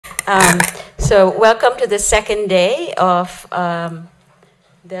So welcome to the second day of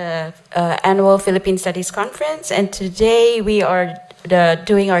the annual Philippine Studies Conference, and today we are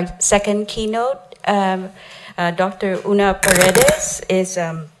doing our second keynote. Dr. Oona Paredes is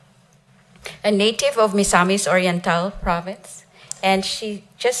a native of Misamis Oriental Province, and she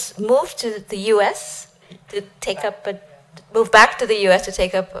just moved to the U.S. to take up move back to the U.S. to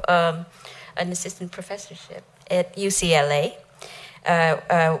take up an assistant professorship at UCLA.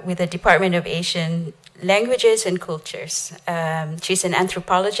 With the Department of Asian Languages and Cultures. She's an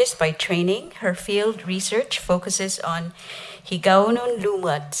anthropologist by training. Her field research focuses on Higaonon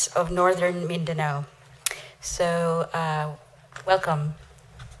Lumads of northern Mindanao. So, welcome.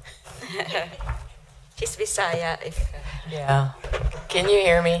 She's Bisaya. Yeah. Can you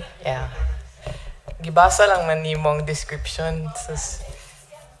hear me? Yeah. Gibasa lang man nimong description.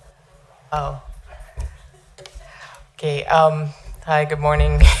 Oh. Okay. Hi, good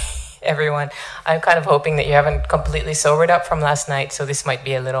morning, everyone. I'm kind of hoping that you haven't completely sobered up from last night, so this might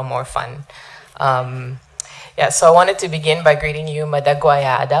be a little more fun. So I wanted to begin by greeting you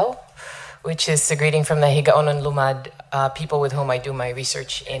Madagwaya Adaw, which is a greeting from the Higaonon Lumad people with whom I do my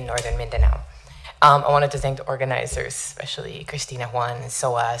research in northern Mindanao. I wanted to thank the organizers, especially Christina Juan and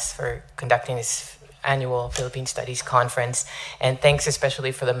SOAS, for conducting this annual Philippine Studies Conference, and thanks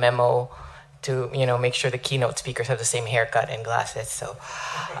especially for the memo to make sure the keynote speakers have the same haircut and glasses. So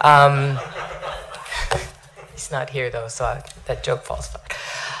he's not here though, so that joke falls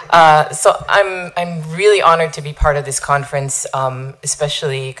flat. So I'm really honored to be part of this conference,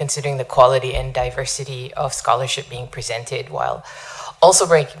 especially considering the quality and diversity of scholarship being presented, while also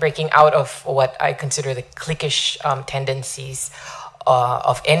breaking out of what I consider the cliquish tendencies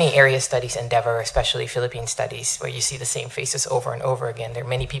of any area studies endeavor, especially Philippine studies, where you see the same faces over and over again. There are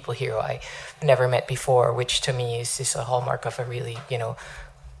many people here who I've never met before, which to me is just a hallmark of a really,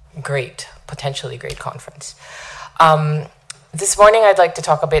 potentially great conference. This morning, I'd like to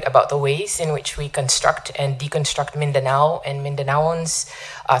talk a bit about the ways in which we construct and deconstruct Mindanao and Mindanaoans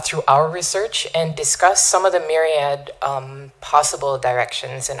through our research, and discuss some of the myriad possible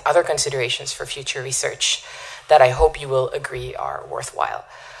directions and other considerations for future research that I hope you will agree are worthwhile.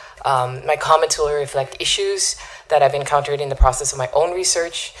 My comments will reflect issues that I've encountered in the process of my own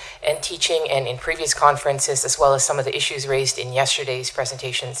research and teaching and in previous conferences, as well as some of the issues raised in yesterday's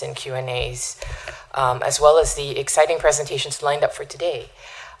presentations and Q&As, as well as the exciting presentations lined up for today.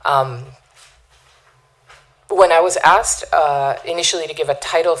 When I was asked initially to give a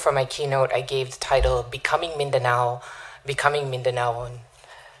title for my keynote, I gave the title Becoming Mindanao, Becoming Mindanaoan.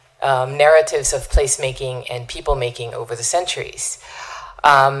 Narratives of placemaking and people-making over the centuries.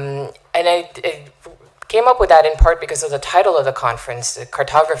 And I came up with that in part because of the title of the conference, the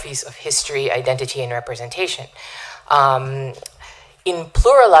Cartographies of History, Identity, and Representation. In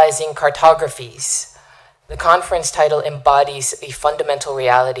pluralizing cartographies, the conference title embodies a fundamental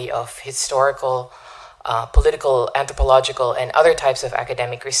reality of historical, political, anthropological, and other types of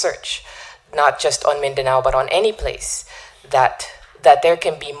academic research, not just on Mindanao, but on any place that there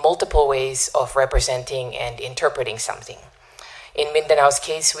can be multiple ways of representing and interpreting something. In Mindanao's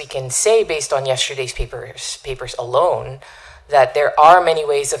case, we can say, based on yesterday's papers alone, that there are many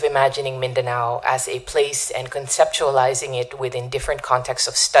ways of imagining Mindanao as a place and conceptualizing it within different contexts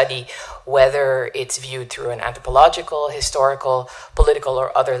of study, whether it's viewed through an anthropological, historical, political,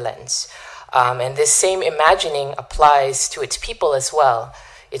 or other lens. And this same imagining applies to its people as well,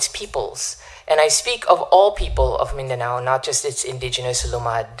 its peoples. And I speak of all people of Mindanao, not just its indigenous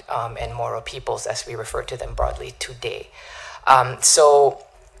Lumad and Moro peoples, as we refer to them broadly today. So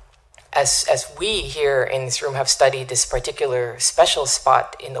as we here in this room have studied this particular special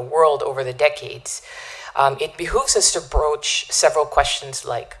spot in the world over the decades, it behooves us to broach several questions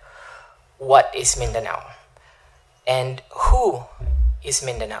like, what is Mindanao? And who is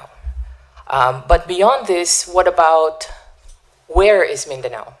Mindanao? But beyond this, what about where is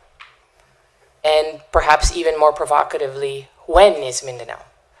Mindanao? And perhaps even more provocatively, when is Mindanao?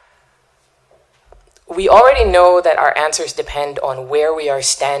 We already know that our answers depend on where we are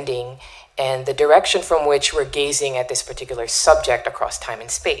standing and the direction from which we're gazing at this particular subject across time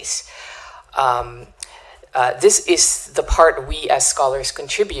and space. This is the part we as scholars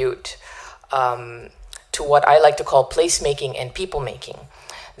contribute to what I like to call placemaking and people-making.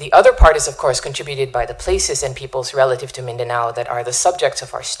 The other part is, of course, contributed by the places and peoples relative to Mindanao that are the subjects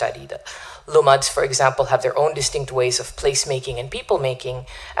of our study. The Lumads, for example, have their own distinct ways of placemaking and people-making,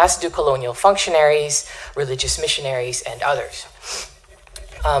 as do colonial functionaries, religious missionaries, and others.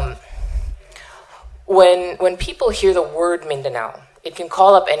 When people hear the word Mindanao, it can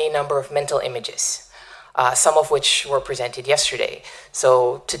call up any number of mental images. some of which were presented yesterday.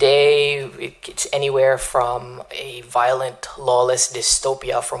 So today, it's anywhere from a violent, lawless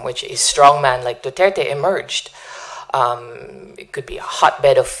dystopia from which a strongman like Duterte emerged. It could be a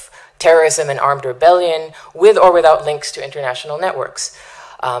hotbed of terrorism and armed rebellion, with or without links to international networks.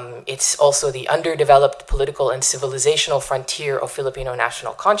 It's also the underdeveloped political and civilizational frontier of Filipino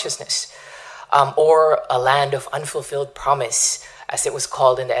national consciousness, or a land of unfulfilled promise, as it was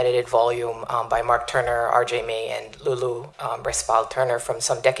called in the edited volume by Mark Turner, R.J. May, and Lulu Respal Turner from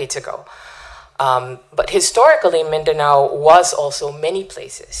some decades ago. But historically, Mindanao was also many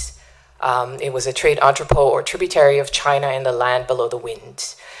places. It was a trade entrepot or tributary of China and the land below the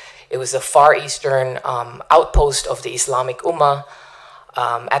winds. It was the far eastern outpost of the Islamic Ummah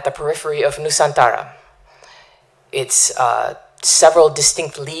at the periphery of Nusantara. It's several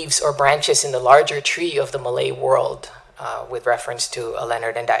distinct leaves or branches in the larger tree of the Malay world, with reference to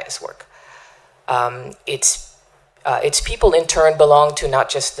Leonard and Daya's work. Its people in turn belong to not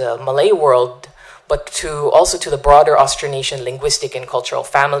just the Malay world, but also to the broader Austronesian linguistic and cultural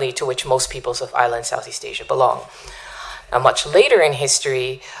family to which most peoples of island Southeast Asia belong. Now, much later in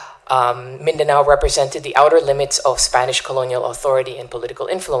history, Mindanao represented the outer limits of Spanish colonial authority and political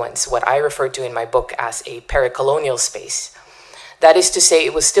influence, what I refer to in my book as a pericolonial space. That is to say,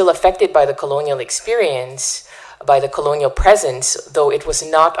 it was still affected by the colonial experience, by the colonial presence, though it was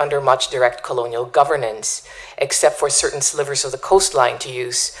not under much direct colonial governance, except for certain slivers of the coastline, to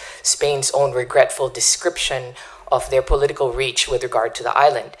use Spain's own regretful description of their political reach with regard to the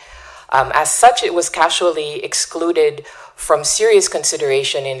island. As such, it was casually excluded from serious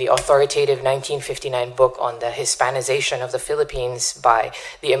consideration in the authoritative 1959 book on the Hispanization of the Philippines by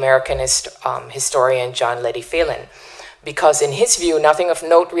the Americanist historian John Leddy Phelan, because in his view, nothing of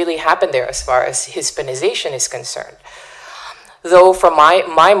note really happened there as far as Hispanization is concerned. Though from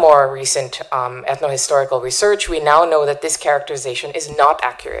my more recent ethnohistorical research, we now know that this characterization is not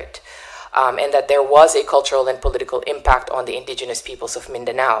accurate, and that there was a cultural and political impact on the indigenous peoples of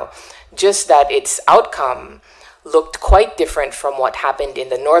Mindanao, just that its outcome looked quite different from what happened in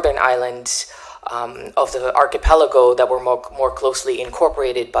the northern islands of the archipelago that were more closely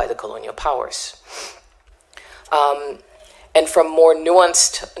incorporated by the colonial powers. And from more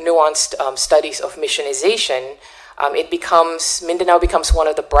nuanced studies of missionization, Mindanao becomes one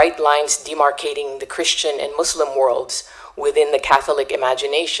of the bright lines demarcating the Christian and Muslim worlds within the Catholic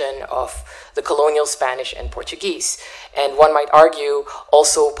imagination of the colonial Spanish and Portuguese, and one might argue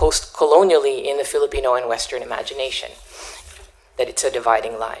also post-colonially in the Filipino and Western imagination, that it's a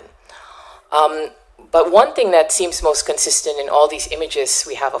dividing line. But one thing that seems most consistent in all these images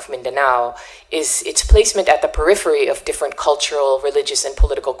we have of Mindanao is its placement at the periphery of different cultural, religious, and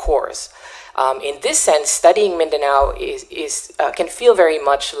political cores. In this sense, studying Mindanao can feel very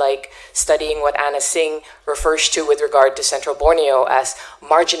much like studying what Anna Singh refers to with regard to Central Borneo as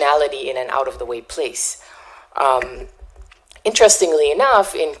marginality in an out-of-the-way place. Interestingly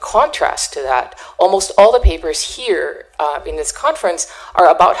enough, in contrast to that, almost all the papers here in this conference are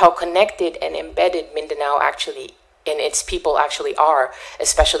about how connected and embedded Mindanao actually and its people actually are,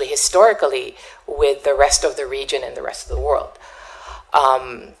 especially historically, with the rest of the region and the rest of the world.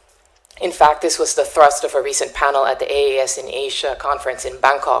 In fact, this was the thrust of a recent panel at the AAS in Asia conference in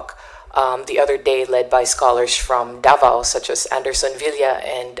Bangkok the other day, led by scholars from Davao, such as Anderson Villa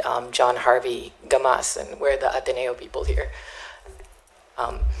and John Harvey Gamas, and we're the Ateneo people here.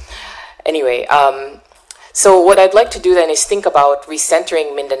 So what I'd like to do then is think about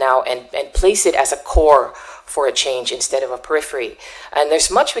recentering Mindanao and place it as a core for a change instead of a periphery. And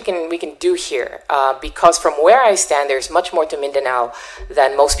there's much we can do here, because from where I stand, there's much more to Mindanao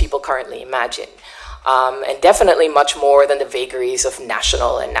than most people currently imagine. And definitely much more than the vagaries of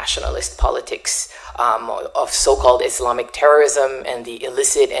national and nationalist politics, of so-called Islamic terrorism and the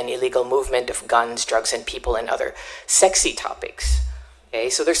illicit and illegal movement of guns, drugs, and people, and other sexy topics. Okay,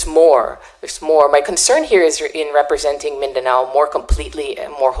 so there's more. There's more. My concern here is in representing Mindanao more completely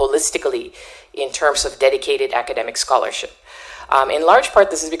and more holistically in terms of dedicated academic scholarship. In large part,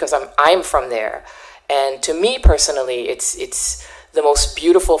 this is because I'm from there, and to me personally, it's the most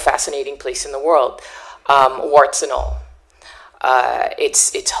beautiful, fascinating place in the world, warts and all.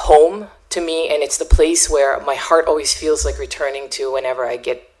 It's home to me, and it's the place where my heart always feels like returning to whenever I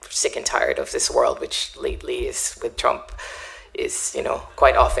get sick and tired of this world, which lately is with Trump is,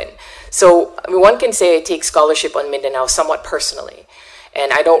 quite often. So one can say I take scholarship on Mindanao somewhat personally,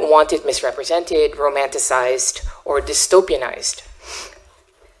 and I don't want it misrepresented, romanticized, or dystopianized,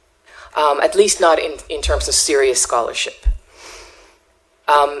 at least not in terms of serious scholarship.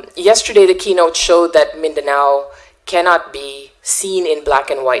 Yesterday, the keynote showed that Mindanao cannot be seen in black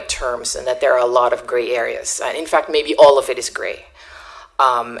and white terms, and that there are a lot of gray areas. And in fact, maybe all of it is gray.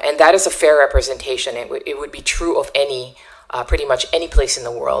 And that is a fair representation. It would be true of pretty much any place in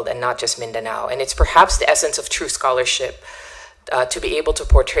the world, and not just Mindanao. And it's perhaps the essence of true scholarship to be able to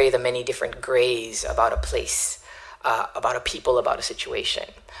portray the many different grays about a place, about a people, about a situation.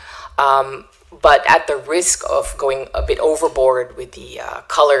 But at the risk of going a bit overboard with the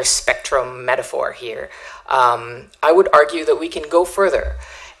color spectrum metaphor here, I would argue that we can go further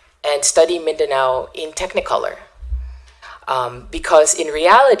and study Mindanao in technicolor. Because in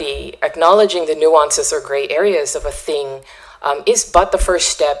reality, acknowledging the nuances or gray areas of a thing is but the first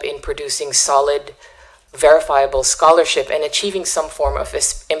step in producing solid, verifiable scholarship and achieving some form of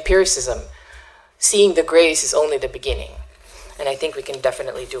empiricism. Seeing the grays is only the beginning, and I think we can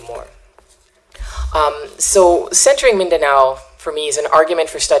definitely do more. So centering Mindanao, for me, is an argument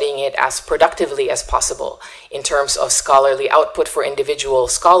for studying it as productively as possible in terms of scholarly output for individual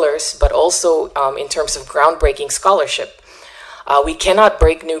scholars, but also in terms of groundbreaking scholarship. We cannot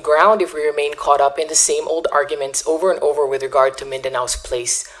break new ground if we remain caught up in the same old arguments over and over with regard to Mindanao's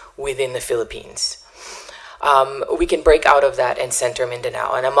place within the Philippines. We can break out of that and center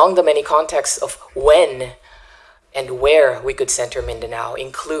Mindanao. And among the many contexts of when and where we could center Mindanao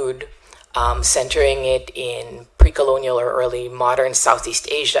include centering it in pre-colonial or early modern Southeast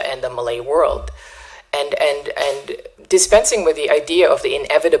Asia and the Malay world, and dispensing with the idea of the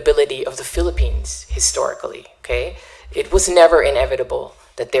inevitability of the Philippines historically, okay? It was never inevitable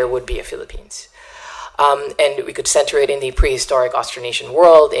that there would be a Philippines. And we could center it in the prehistoric Austronesian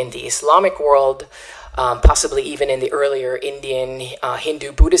world, in the Islamic world, possibly even in the earlier Indian,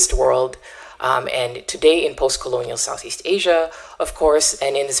 Hindu-Buddhist world, and today in post-colonial Southeast Asia, of course,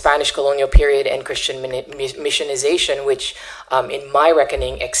 and in the Spanish colonial period and Christian missionization, which in my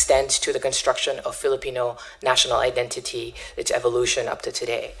reckoning extends to the construction of Filipino national identity, its evolution up to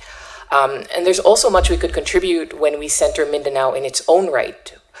today. And there's also much we could contribute when we center Mindanao in its own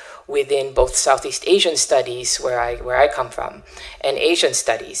right within both Southeast Asian studies, where I come from, and Asian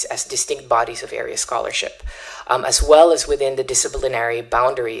studies as distinct bodies of area scholarship, as well as within the disciplinary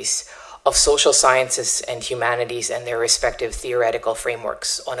boundaries of social sciences and humanities and their respective theoretical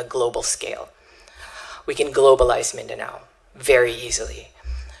frameworks on a global scale. We can globalize Mindanao very easily.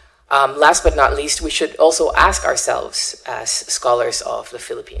 Last but not least, we should also ask ourselves as scholars of the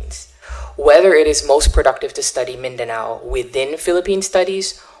Philippines, whether it is most productive to study Mindanao within Philippine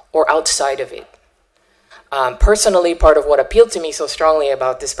studies or outside of it. Personally, part of what appealed to me so strongly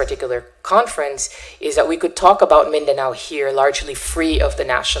about this particular conference is that we could talk about Mindanao here largely free of the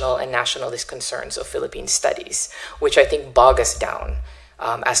national and nationalist concerns of Philippine studies, which I think bog us down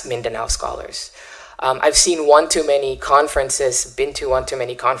as Mindanao scholars. I've seen one too many conferences, been to one too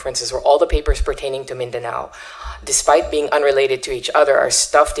many conferences where all the papers pertaining to Mindanao, despite being unrelated to each other, are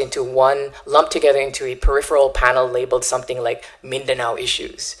stuffed into one, lumped together into a peripheral panel labeled something like Mindanao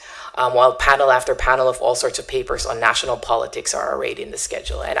issues. While panel after panel of all sorts of papers on national politics are arrayed in the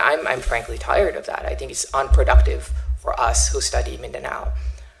schedule. And I'm frankly tired of that. I think it's unproductive for us who study Mindanao.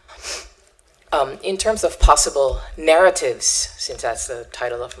 In terms of possible narratives, since that's the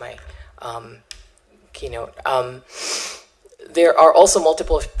title of my keynote, there are also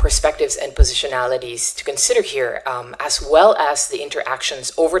multiple perspectives and positionalities to consider here, as well as the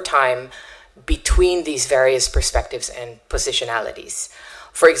interactions over time between these various perspectives and positionalities.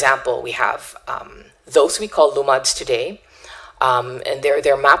 For example, we have those we call Lumads today, and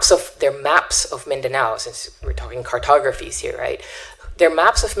they're maps of Mindanao, since we're talking cartographies here, right? Their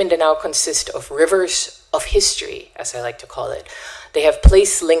maps of Mindanao consist of rivers of history, as I like to call it. They have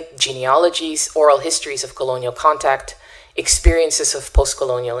place-linked genealogies, oral histories of colonial contact, experiences of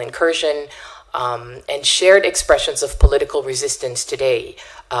post-colonial incursion, and shared expressions of political resistance today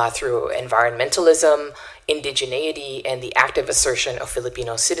through environmentalism, indigeneity, and the active assertion of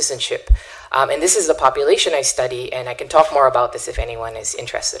Filipino citizenship. And this is the population I study, and I can talk more about this if anyone is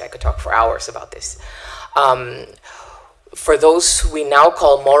interested. I could talk for hours about this. For those we now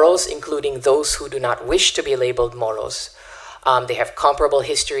call Moros, including those who do not wish to be labeled Moros, they have comparable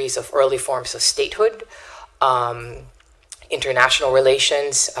histories of early forms of statehood, international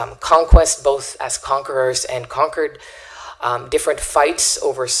relations, conquest both as conquerors and conquered, different fights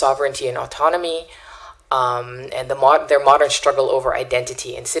over sovereignty and autonomy, and their modern struggle over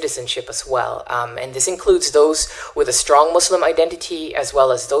identity and citizenship as well. And this includes those with a strong Muslim identity, as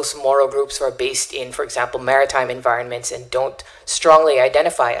well as those Moro groups who are based in, for example, maritime environments and don't strongly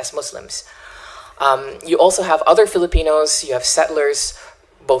identify as Muslims. You also have other Filipinos, you have settlers,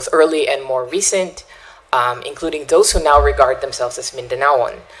 both early and more recent, including those who now regard themselves as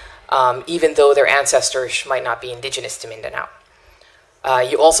Mindanaoan, even though their ancestors might not be indigenous to Mindanao.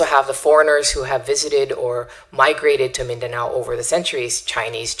 You also have the foreigners who have visited or migrated to Mindanao over the centuries: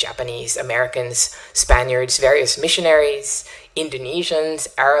 Chinese, Japanese, Americans, Spaniards, various missionaries, Indonesians,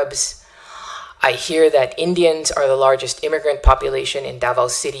 Arabs. I hear that Indians are the largest immigrant population in Davao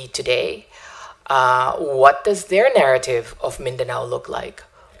City today. What does their narrative of Mindanao look like?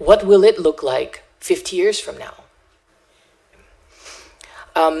 What will it look like 50 years from now?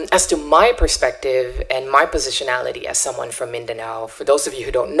 As to my perspective and my positionality as someone from Mindanao, for those of you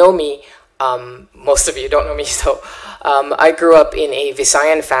who don't know me, most of you don't know me, so I grew up in a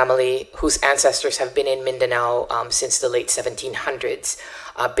Visayan family whose ancestors have been in Mindanao since the late 1700s,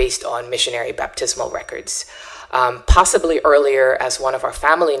 based on missionary baptismal records. Possibly earlier, as one of our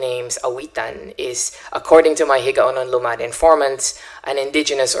family names, Awitan, is, according to my Higaonon Lumad informants, an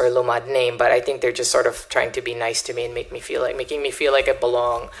indigenous or Lumad name, but I think they're just sort of trying to be nice to me and making me feel like I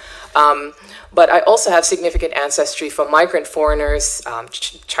belong. But I also have significant ancestry from migrant foreigners,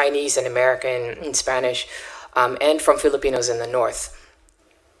 Chinese and American and Spanish, and from Filipinos in the north.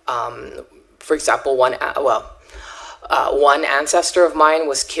 For example, one ancestor of mine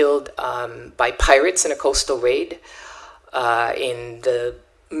was killed by pirates in a coastal raid in the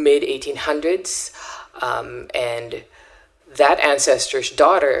mid-1800s, and that ancestor's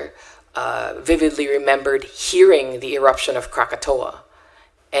daughter vividly remembered hearing the eruption of Krakatoa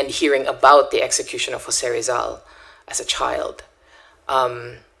and hearing about the execution of Jose Rizal as a child.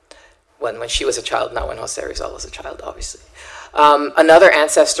 When she was a child, not when Jose Rizal was a child, obviously. Another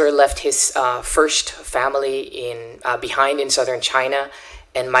ancestor left his first family behind in southern China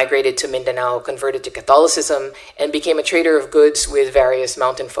and migrated to Mindanao, converted to Catholicism, and became a trader of goods with various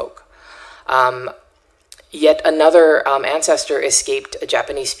mountain folk. Yet another ancestor escaped a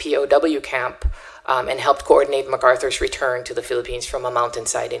Japanese POW camp and helped coordinate MacArthur's return to the Philippines from a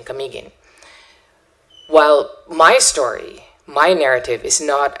mountainside in Camiguin. While my story, my narrative, is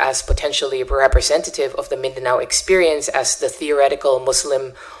not as potentially representative of the Mindanao experience as the theoretical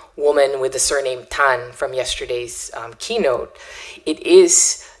Muslim woman with the surname Tan from yesterday's keynote, it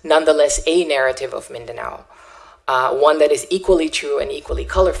is nonetheless a narrative of Mindanao, one that is equally true and equally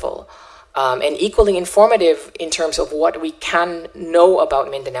colorful, and equally informative in terms of what we can know about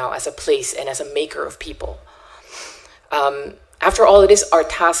Mindanao as a place and as a maker of people. After all, it is our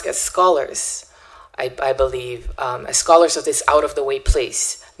task as scholars, I believe, as scholars of this out-of-the-way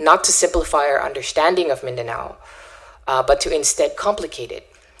place, not to simplify our understanding of Mindanao, but to instead complicate it.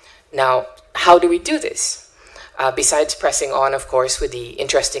 Now, how do we do this? Besides pressing on, of course, with the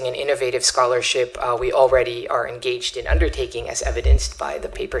interesting and innovative scholarship we already are engaged in undertaking, as evidenced by the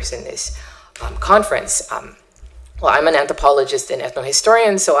papers in this conference. Well, I'm an anthropologist and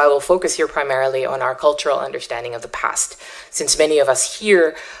ethnohistorian, so I will focus here primarily on our cultural understanding of the past. Since many of us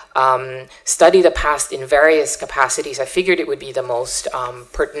here study the past in various capacities, I figured it would be the most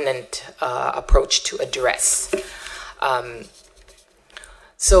pertinent approach to address.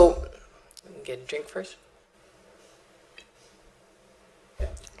 So, get a drink first.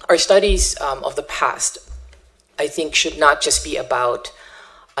 Our studies of the past, I think, should not just be about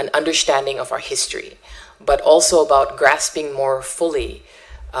an understanding of our history, but also about grasping more fully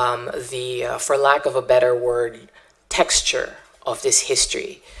the, for lack of a better word, texture of this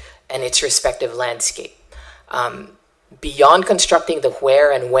history and its respective landscape. Beyond constructing the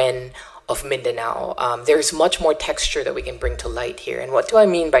where and when of Mindanao, there's much more texture that we can bring to light here. And what do I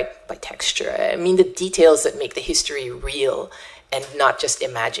mean by texture? I mean the details that make the history real and not just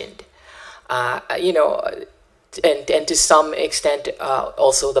imagined. You know, and to some extent,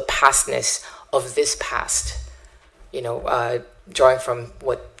 also the pastness of this past. You know, drawing from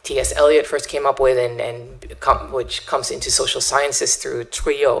what T.S. Eliot first came up with, which comes into social sciences through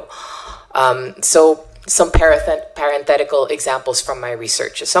Trio. So some parenthetical examples from my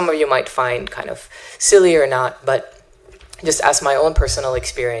research. Some of you might find kind of silly or not, but just as my own personal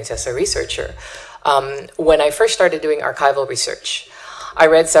experience as a researcher. When I first started doing archival research, I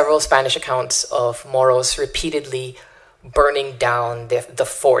read several Spanish accounts of Moros repeatedly burning down the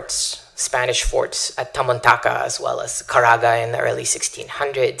forts, Spanish forts at Tamontaka as well as Caraga in the early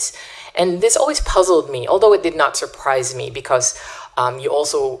 1600s. And this always puzzled me, although it did not surprise me, because you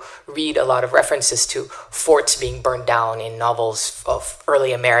also read a lot of references to forts being burned down in novels of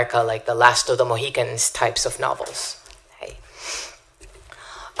early America, like the Last of the Mohicans types of novels.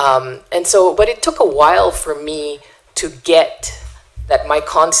 But it took a while for me to get that my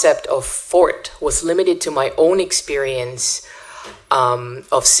concept of fort was limited to my own experience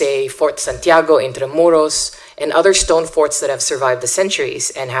of, say, Fort Santiago, Intramuros, and other stone forts that have survived the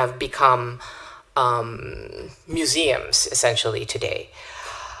centuries and have become museums, essentially, today.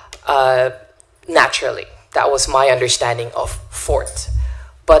 Naturally, That was my understanding of fort.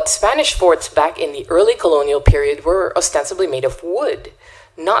 But Spanish forts back in the early colonial period were ostensibly made of wood,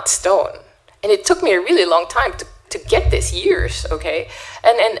 not stone. And it took me a really long time to get this, years, okay?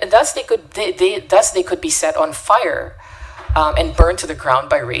 And thus they could be set on fire and burned to the ground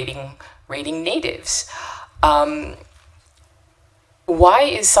by raiding natives. Why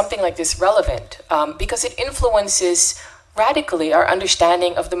is something like this relevant? Because it influences radically our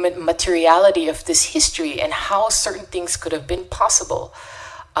understanding of the materiality of this history and how certain things could have been possible.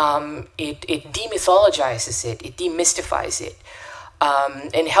 It demythologizes it, it demystifies it,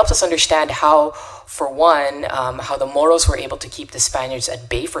 and helps us understand how, for one, how the Moros were able to keep the Spaniards at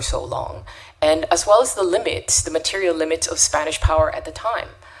bay for so long, and as well as the limits, the material limits of Spanish power at the time.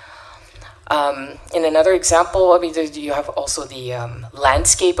 In another example, I mean, you have also the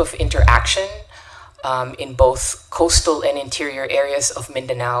landscape of interaction in both coastal and interior areas of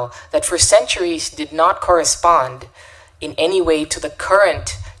Mindanao that for centuries did not correspond in any way to the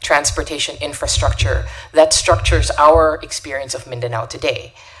current transportation infrastructure that structures our experience of Mindanao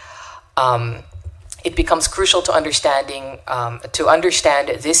today. It becomes crucial to understand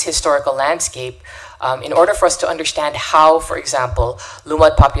this historical landscape in order for us to understand how, for example,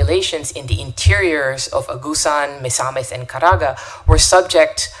 Lumad populations in the interiors of Agusan, Misamis, and Caraga were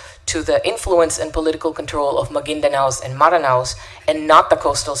subject to the influence and political control of Magindanaos and Maranaos and not the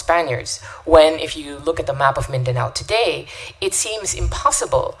coastal Spaniards. When, if you look at the map of Mindanao today, it seems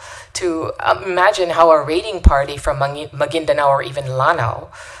impossible to imagine how a raiding party from Maguindanao or even Lanao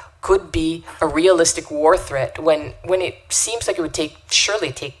could be a realistic war threat when it seems like it would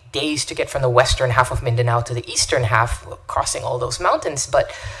surely take days to get from the western half of Mindanao to the eastern half, crossing all those mountains.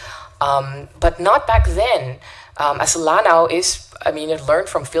 But not back then, as Lanao is, I mean, it learned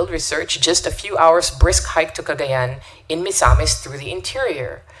from field research, just a few hours brisk hike to Cagayan in Misamis through the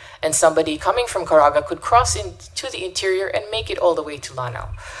interior. And somebody coming from Caraga could cross into the interior and make it all the way to Lanao.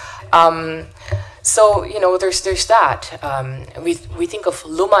 So, you know, there's that. We think of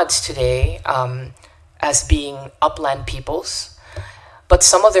Lumads today as being upland peoples, but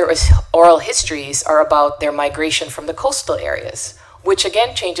some of their oral histories are about their migration from the coastal areas, which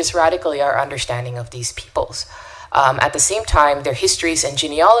again changes radically our understanding of these peoples. At the same time, their histories and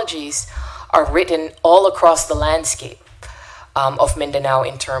genealogies are written all across the landscape of Mindanao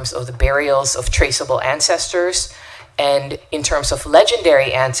in terms of the burials of traceable ancestors and in terms of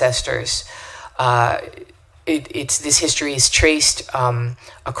legendary ancestors. This history is traced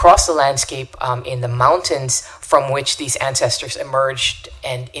across the landscape in the mountains from which these ancestors emerged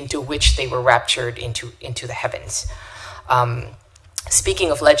and into which they were raptured into the heavens.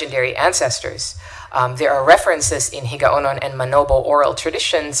 Speaking of legendary ancestors, there are references in Higaonon and Manobo oral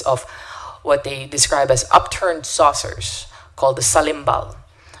traditions of what they describe as upturned saucers called the salimbal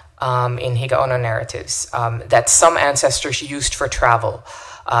in Higaonon narratives that some ancestors used for travel.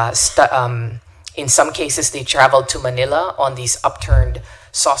 In some cases, they traveled to Manila on these upturned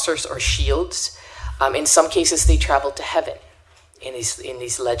saucers or shields. In some cases, they traveled to heaven in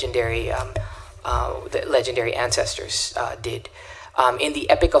these legendary, the legendary ancestors did. In the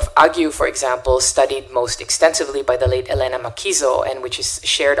Epic of Agu, for example, studied most extensively by the late Elena Maquizo, and which is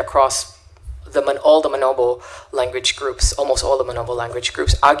shared across all the Manobo language groups, almost all the Manobo language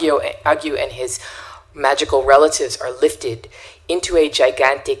groups, Agu and his magical relatives are lifted into a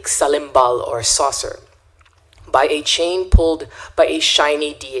gigantic salimbal or saucer by a chain pulled by a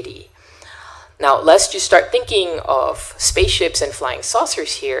shiny deity. Now, lest you start thinking of spaceships and flying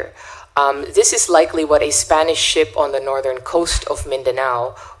saucers here, this is likely what a Spanish ship on the northern coast of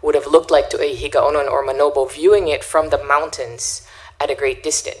Mindanao would have looked like to a Higaonon or Manobo viewing it from the mountains at a great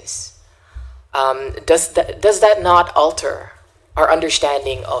distance. Does that not alter our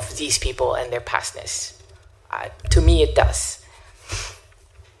understanding of these people and their pastness? To me, it does.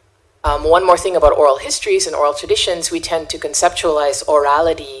 One more thing about oral histories and oral traditions, we tend to conceptualize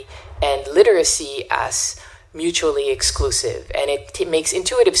orality and literacy as mutually exclusive, and it makes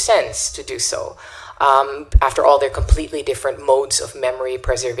intuitive sense to do so. After all, they're completely different modes of memory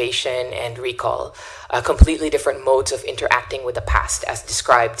preservation and recall, completely different modes of interacting with the past, as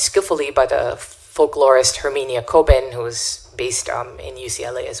described skillfully by the folklorist Herminia Coben, who was based in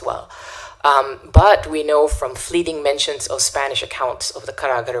UCLA as well. But we know from fleeting mentions of Spanish accounts of the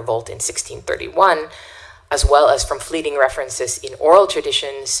Caraga Revolt in 1631, as well as from fleeting references in oral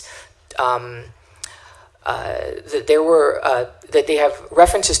traditions, that they have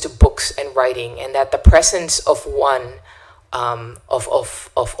references to books and writing, and that the presence of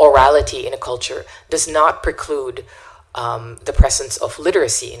of orality in a culture does not preclude the presence of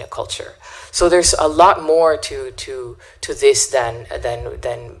literacy in a culture. So there's a lot more to this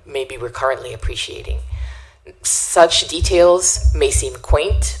than maybe we're currently appreciating. Such details may seem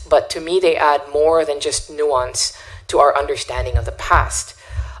quaint, but to me they add more than just nuance to our understanding of the past.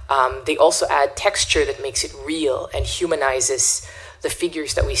 They also add texture that makes it real and humanizes the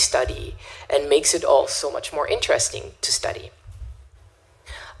figures that we study and makes it all so much more interesting to study.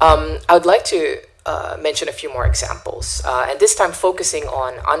 I would like to mention a few more examples, and this time focusing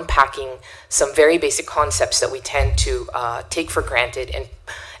on unpacking some very basic concepts that we tend to take for granted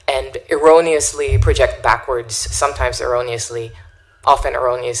and erroneously project backwards, sometimes erroneously, often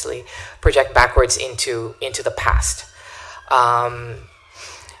erroneously, project backwards into the past.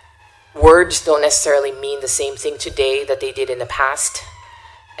 Words don't necessarily mean the same thing today that they did in the past,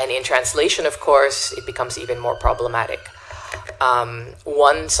 and in translation, of course, it becomes even more problematic.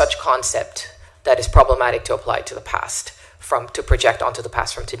 One such concept that is problematic to apply to the past, to project onto the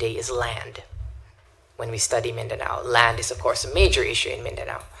past from today, is land. When we study Mindanao, land is, of course, a major issue in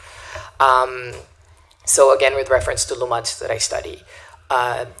Mindanao. So again, with reference to Lumads that I study,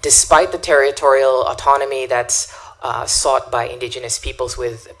 despite the territorial autonomy that's sought by indigenous peoples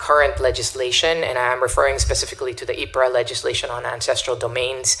with current legislation, and I am referring specifically to the IPRA legislation on ancestral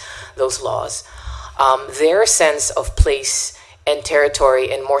domains, those laws, their sense of place and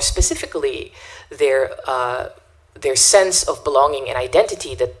territory, and more specifically, their sense of belonging and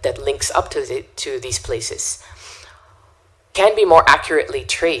identity that links up to these places, can be more accurately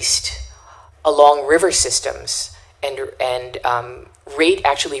traced along river systems and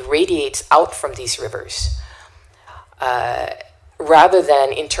actually radiates out from these rivers, rather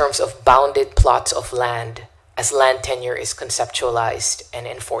than in terms of bounded plots of land as land tenure is conceptualized and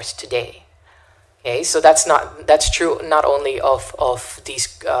enforced today. Okay, so that's true not only of these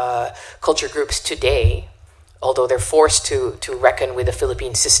culture groups today, although they're forced to reckon with the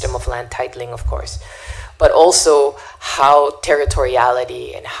Philippine system of land titling, of course, but also how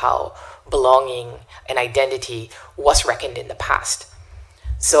territoriality and how belonging and identity was reckoned in the past.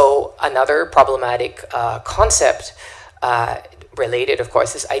 So another problematic concept related, of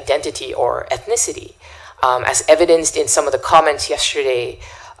course, is identity or ethnicity. As evidenced in some of the comments yesterday,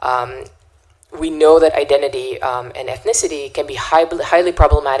 we know that identity and ethnicity can be highly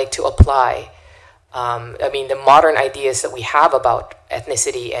problematic to apply. I mean, the modern ideas that we have about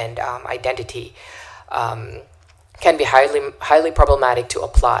ethnicity and identity can be highly problematic to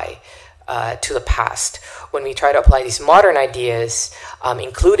apply to the past. When we try to apply these modern ideas,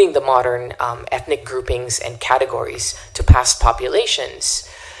 including the modern ethnic groupings and categories to past populations,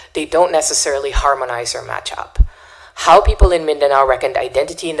 they don't necessarily harmonize or match up. How people in Mindanao reckoned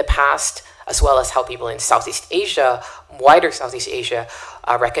identity in the past, as well as how people in Southeast Asia, wider Southeast Asia,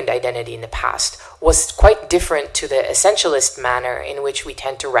 reckoned identity in the past, was quite different to the essentialist manner in which we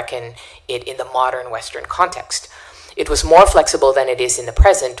tend to reckon it in the modern Western context. It was more flexible than it is in the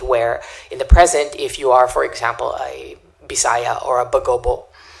present, where in the present, if you are, for example, a Bisaya or a Bagobo,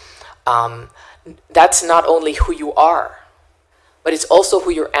 that's not only who you are, but it's also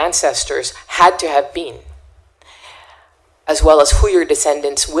who your ancestors had to have been, as well as who your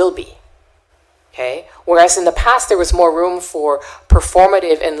descendants will be. Okay? Whereas in the past, there was more room for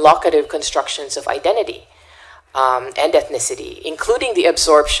performative and locative constructions of identity and ethnicity, including the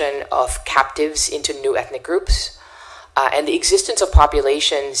absorption of captives into new ethnic groups, and the existence of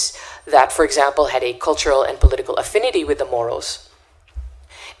populations that, for example, had a cultural and political affinity with the Moros,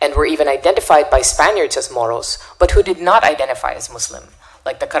 and were even identified by Spaniards as Moros, but who did not identify as Muslim,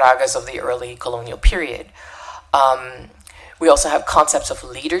 like the Caragas of the early colonial period. We also have concepts of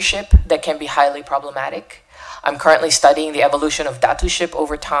leadership that can be highly problematic. I'm currently studying the evolution of datuship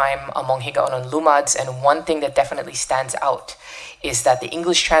over time among Higaonon Lumads, and one thing that definitely stands out is that the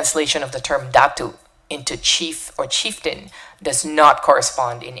English translation of the term datu into chief or chieftain does not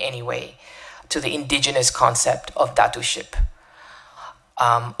correspond in any way to the indigenous concept of datuship,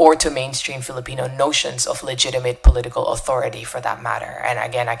 or to mainstream Filipino notions of legitimate political authority for that matter. And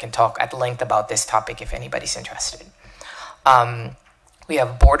again, I can talk at length about this topic if anybody's interested. We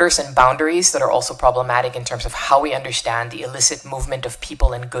have borders and boundaries that are also problematic in terms of how we understand the illicit movement of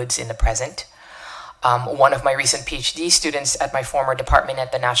people and goods in the present. One of my recent PhD students at my former department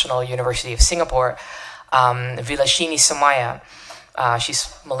at the National University of Singapore, Vilashini Sumaya,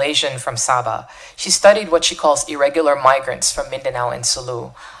 she's Malaysian from Sabah. She studied what she calls irregular migrants from Mindanao and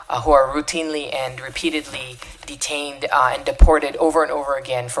Sulu, who are routinely and repeatedly detained and deported over and over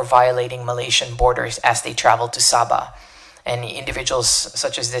again for violating Malaysian borders as they travel to Sabah. And individuals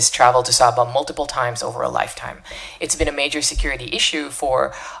such as this travel to Sabah multiple times over a lifetime. It's been a major security issue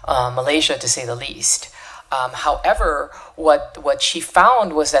for Malaysia, to say the least. However, what she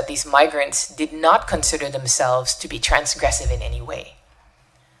found was that these migrants did not consider themselves to be transgressive in any way.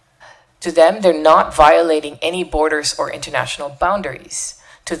 To them, they're not violating any borders or international boundaries.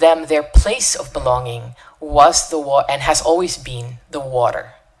 To them, their place of belonging was the water and has always been the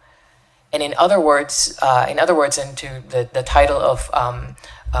water. And in other words, and to the title of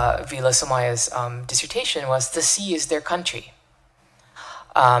Vila Sumaya's dissertation was "The Sea is Their Country."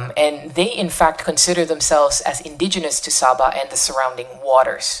 And they, in fact, consider themselves as indigenous to Sabah and the surrounding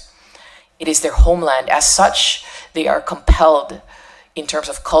waters. It is their homeland. As such, they are compelled, in terms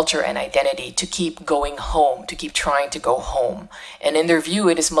of culture and identity, to keep going home, to keep trying to go home. And in their view,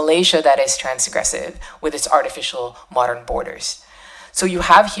 it is Malaysia that is transgressive with its artificial modern borders. So you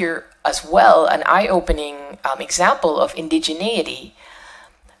have here as well an eye-opening example of indigeneity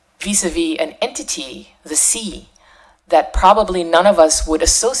vis-a-vis an entity, the sea, that probably none of us would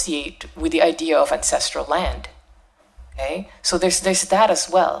associate with the idea of ancestral land. Okay, so there's that as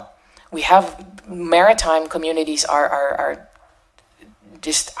well. We have maritime communities are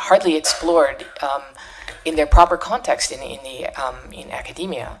just hardly explored in their proper context in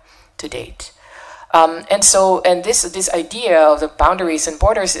academia to date. And this idea of the boundaries and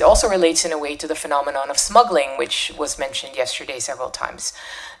borders, it also relates in a way to the phenomenon of smuggling, which was mentioned yesterday several times.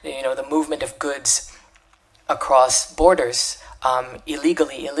 You know, the movement of goods across borders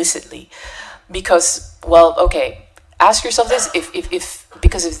illegally, illicitly. Because, well, okay, ask yourself this,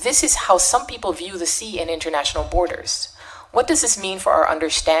 because if this is how some people view the sea and international borders, what does this mean for our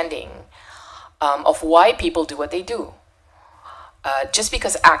understanding of why people do what they do? Just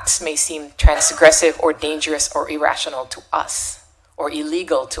because acts may seem transgressive or dangerous or irrational to us, or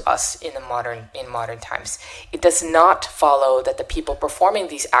illegal to us in modern times, it does not follow that the people performing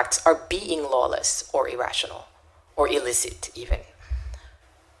these acts are being lawless or irrational or illicit even.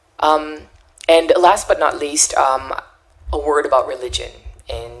 And last but not least, a word about religion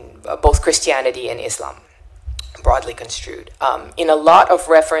in both Christianity and Islam, broadly construed. In a lot of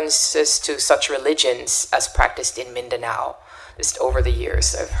references to such religions as practiced in Mindanao, just over the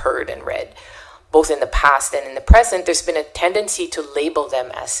years I've heard and read, both in the past and in the present, there's been a tendency to label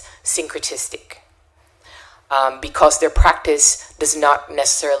them as syncretistic because their practice does not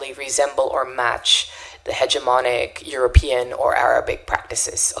necessarily resemble or match the hegemonic European or Arabic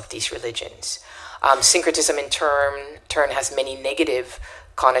practices of these religions. Syncretism in turn has many negative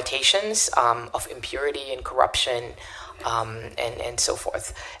connotations of impurity and corruption and so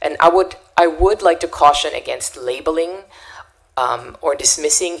forth. And I would like to caution against labeling or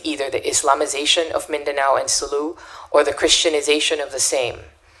dismissing either the Islamization of Mindanao and Sulu or the Christianization of the same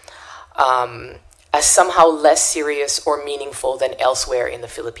as somehow less serious or meaningful than elsewhere in the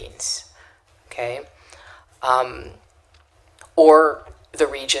Philippines, okay? Or the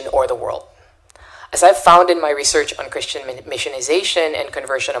region or the world. As I've found in my research on Christian missionization and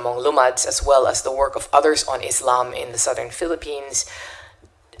conversion among Lumads, as well as the work of others on Islam in the southern Philippines,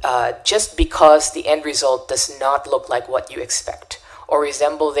 just because the end result does not look like what you expect or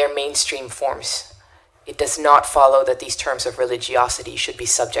resemble their mainstream forms, it does not follow that these terms of religiosity should be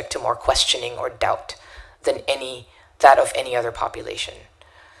subject to more questioning or doubt than that of any other population.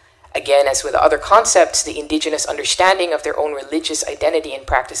 Again, as with other concepts, the indigenous understanding of their own religious identity and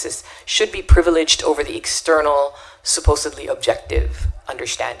practices should be privileged over the external, supposedly objective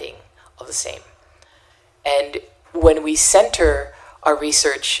understanding of the same. And when we center our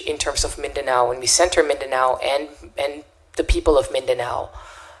research in terms of Mindanao, when we center Mindanao and the people of Mindanao,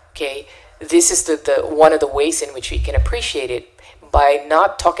 okay, this is the one of the ways in which we can appreciate it, by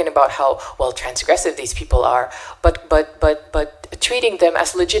not talking about how, well, transgressive these people are, but treating them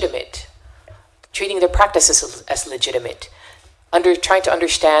as legitimate, treating their practices as legitimate, trying to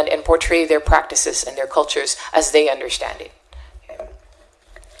understand and portray their practices and their cultures as they understand it, okay?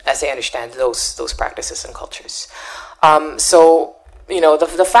 As they understand those practices and cultures. So, you know,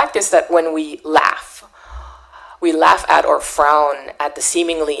 the fact is that when we laugh at or frown at the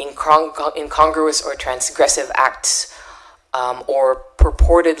seemingly incongruous or transgressive acts or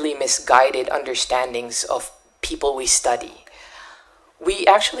purportedly misguided understandings of people we study, we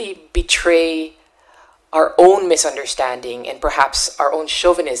actually betray our own misunderstanding and perhaps our own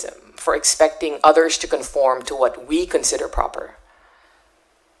chauvinism for expecting others to conform to what we consider proper,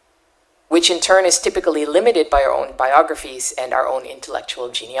 which in turn is typically limited by our own biographies and our own intellectual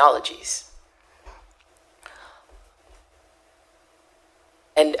genealogies.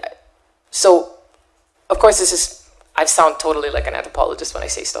 And so, of course, I sound totally like an anthropologist when I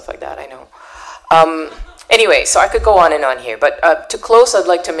say stuff like that, I know. Anyway, so I could go on and on here, but to close, I'd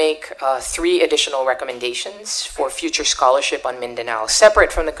like to make 3 additional recommendations for future scholarship on Mindanao,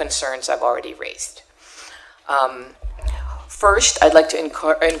 separate from the concerns I've already raised. First, I'd like to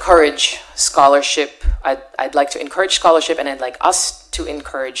encourage scholarship. I'd like to encourage scholarship, and I'd like us to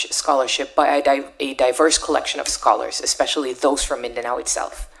encourage scholarship by a diverse collection of scholars, especially those from Mindanao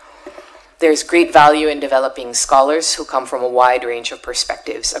itself. There's great value in developing scholars who come from a wide range of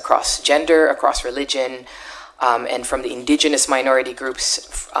perspectives across gender, across religion, and from the indigenous minority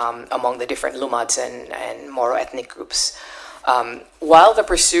groups among the different Lumads and Moro ethnic groups. While the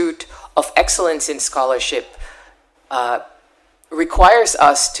pursuit of excellence in scholarship requires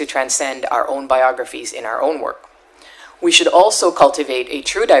us to transcend our own biographies in our own work, we should also cultivate a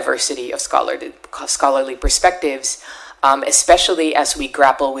true diversity of scholarly perspectives, especially as we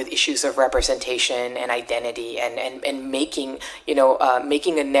grapple with issues of representation and identity and making,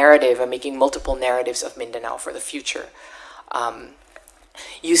 making a narrative and making multiple narratives of Mindanao for the future.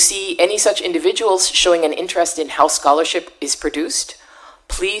 You see any such individuals showing an interest in how scholarship is produced,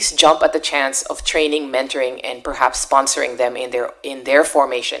 please jump at the chance of training, mentoring, and perhaps sponsoring them in their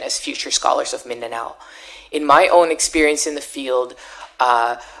formation as future scholars of Mindanao. In my own experience in the field,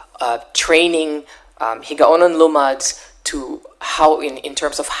 training Higaonon Lumads to in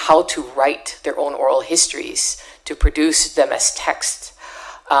terms of how to write their own oral histories, to produce them as text.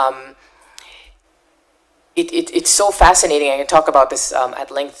 It's so fascinating. I can talk about this at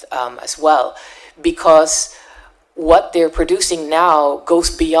length as well, because what they're producing now goes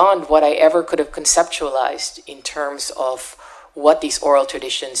beyond what I ever could have conceptualized in terms of what these oral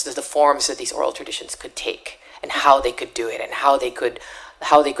traditions, the forms that these oral traditions could take, and how they could do it, and how they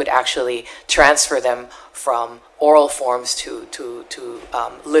could actually transfer them from oral forms to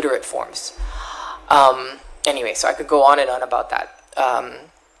literate forms. Anyway, so I could go on and on about that.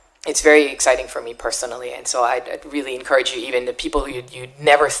 It's very exciting for me personally, and so I'd really encourage you, even the people who you'd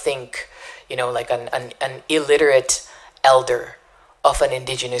never think, like an illiterate elder of an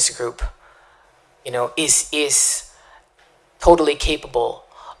indigenous group, is totally capable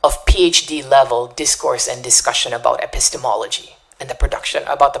of PhD level discourse and discussion about epistemology and the production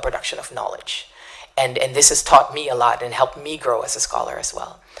of knowledge. And this has taught me a lot and helped me grow as a scholar as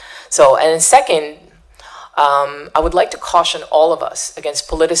well. So, and second, I would like to caution all of us against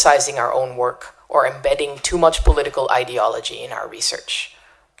politicizing our own work or embedding too much political ideology in our research.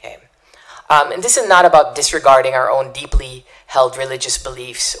 Okay. And this is not about disregarding our own deeply held religious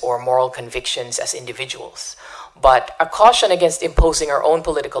beliefs or moral convictions as individuals, but a caution against imposing our own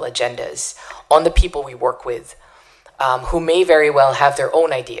political agendas on the people we work with, who may very well have their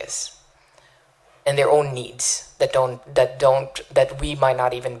own ideas and their own needs that we might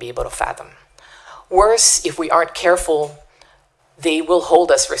not even be able to fathom. Worse, if we aren't careful, they will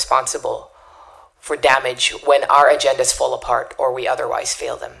hold us responsible for damage when our agendas fall apart or we otherwise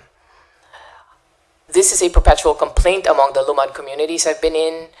fail them. This is a perpetual complaint among the Lumad communities I've been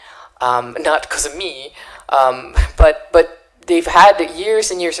in, not because of me, but they've had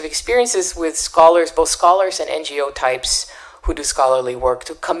years and years of experiences with scholars, both scholars and NGO types who do scholarly work,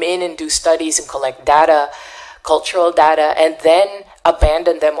 to come in and do studies and collect data, cultural data, and then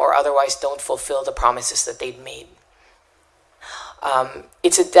abandon them or otherwise don't fulfill the promises that they've made.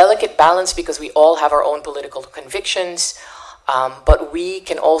 It's a delicate balance because we all have our own political convictions, but we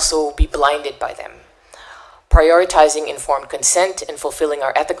can also be blinded by them. Prioritizing informed consent and fulfilling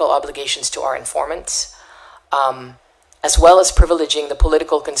our ethical obligations to our informants, as well as privileging the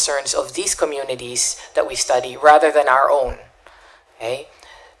political concerns of these communities that we study rather than our own. Okay?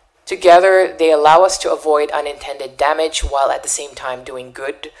 Together, they allow us to avoid unintended damage while at the same time doing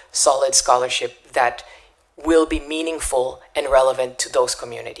good, solid scholarship that will be meaningful and relevant to those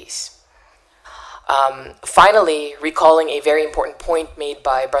communities. Finally, recalling a very important point made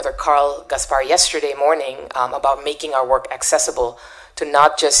by Brother Carl Gaspar yesterday morning about making our work accessible to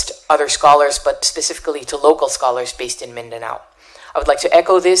not just other scholars, but specifically to local scholars based in Mindanao. I would like to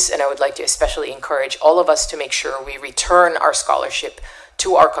echo this, and I would like to especially encourage all of us to make sure we return our scholarship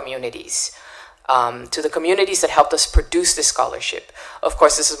to our communities, to the communities that helped us produce this scholarship. Of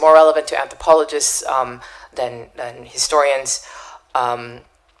course, this is more relevant to anthropologists than historians,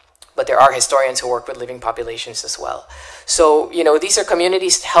 but there are historians who work with living populations as well. So, these are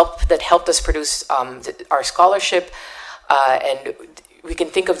communities that helped us produce our scholarship, and we can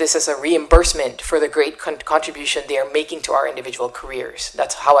think of this as a reimbursement for the great contribution they are making to our individual careers.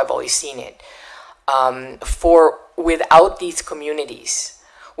 That's how I've always seen it. Without these communities,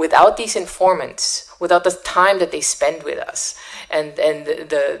 without these informants, without the time that they spend with us, and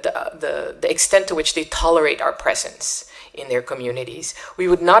the extent to which they tolerate our presence in their communities, we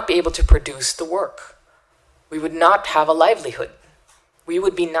would not be able to produce the work. We would not have a livelihood. We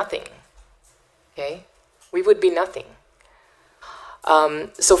would be nothing. Okay? We would be nothing.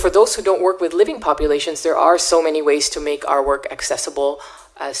 So for those who don't work with living populations, there are so many ways to make our work accessible,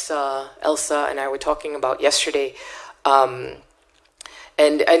 as Elsa and I were talking about yesterday. And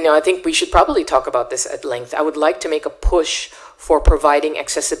I think we should probably talk about this at length. I would like to make a push for providing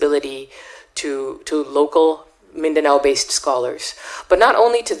accessibility to local Mindanao-based scholars, but not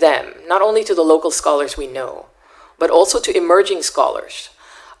only to them, not only to the local scholars we know, but also to emerging scholars,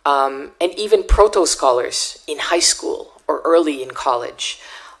 and even proto-scholars in high school or early in college.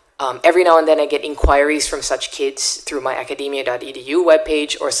 Every now and then I get inquiries from such kids through my academia.edu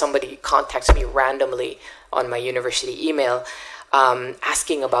webpage, or somebody contacts me randomly on my university email,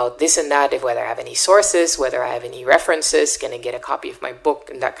 asking about this and that, if whether I have any sources, whether I have any references, can I get a copy of my book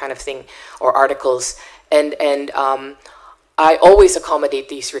and that kind of thing, or articles. And I always accommodate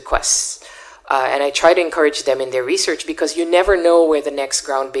these requests. And I try to encourage them in their research, because you never know where the next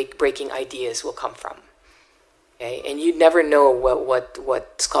groundbreaking ideas will come from. Okay? And you never know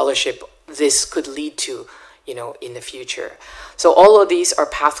what scholarship this could lead to, in the future. So all of these are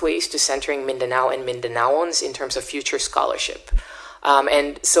pathways to centering Mindanao and Mindanaoans in terms of future scholarship.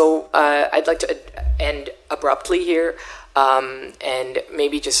 And so I'd like to end abruptly here, and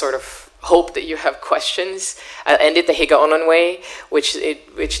maybe just sort of hope that you have questions. I'll end it the Higaonon way, which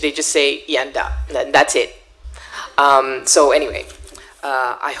they just say, yanda, that's it. So anyway,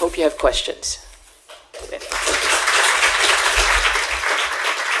 I hope you have questions.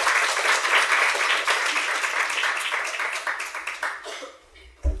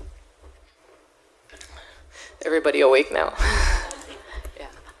 Everybody awake now? Yeah.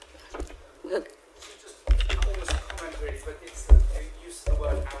 Just almost a comment really, but it's the use of the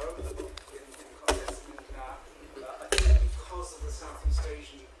word Arab in the context of Mindanao. I think because of the Southeast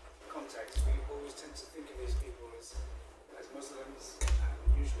Asian context, we always tend to think of these people as Muslims,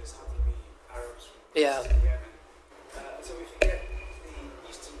 and usually as Hadibi Arabs from Yemen. So we forget the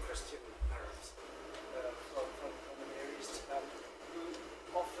Eastern Christian Arabs from the Near East, who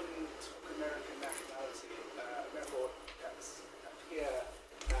often took American nationality, therefore appear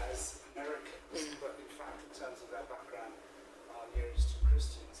as Americans, but in fact, in terms of their background, are Near Eastern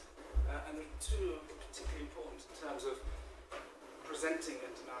Christians. And the two are particularly important in terms of presenting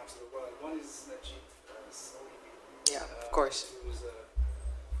Mindanao to the world. One is Najib Salibi, Of course. who was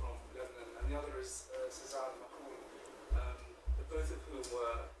from Lebanon, and the other is Cesar Mahmoud, both of whom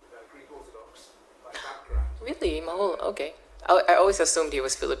were Greek Orthodox by background. Really? Mahul? Okay. I always assumed he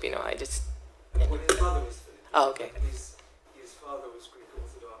was Filipino. I just... Well, his mother was Filipino. Oh, okay. His father was Greek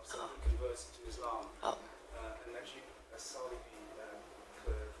Orthodox, and he converted to Islam. And Najib Salibi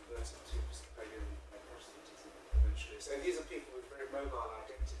converted to Episcopalian Protestantism eventually. So these are people with very mobile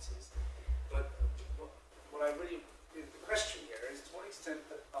identities. But what I really... The question here is, to what extent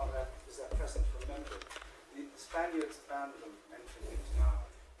is that present for memory? The Spaniards banned them entering Mindanao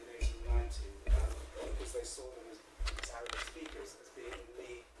in 1890 because they saw them as Arabic speakers as being in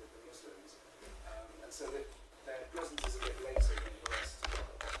league with the Muslims. And so their presence is a bit later than the rest.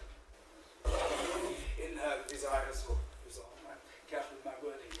 In desires or careful with my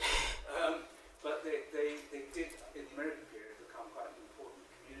wording. But they did, in the American period, become quite an important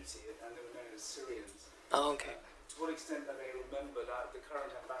community, and they were known as Syrians. Oh, okay. To what extent are they remembered? The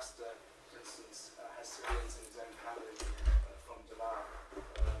current ambassador, for instance, has Syrians in his own family from Davao.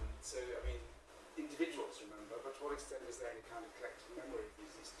 So, I mean, individuals remember, but to what extent is there any kind of collective memory of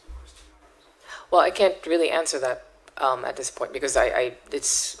these Eastern Christian Arabs? Well, I can't really answer that at this point, because I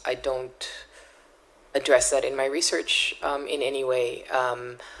don't address that in my research in any way.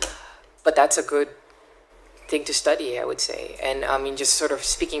 But that's a good thing to study, I would say. And I mean, just sort of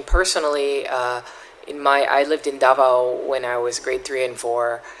speaking personally, I lived in Davao when I was grade 3 and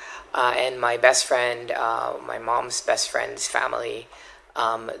 4, and my best friend, my mom's best friend's family,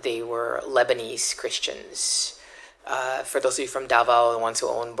 they were Lebanese Christians. For those of you from Davao, the ones who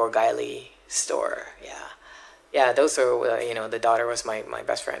own Borgaili store, those are the daughter was my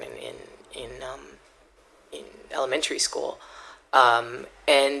best friend in elementary school,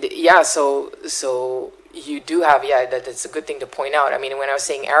 so you do have that's a good thing to point out. I mean, when I was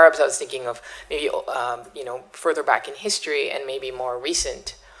saying Arabs, I was thinking of maybe further back in history and maybe more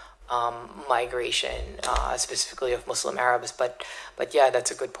recent migration, specifically of Muslim Arabs. But yeah,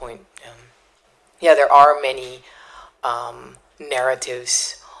 that's a good point. There are many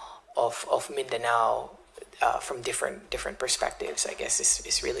narratives of Mindanao from different perspectives, I guess,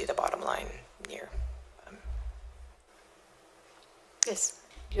 is really the bottom line here. Yes,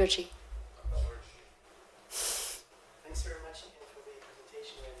 Georgie. Thanks very much for the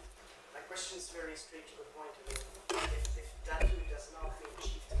presentation. And my question is very straight to the point. I mean, if Datu does not feel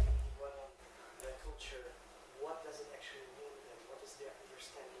chief to be one of the culture, what does it actually mean, and what is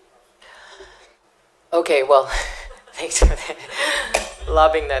Okay, well, thanks for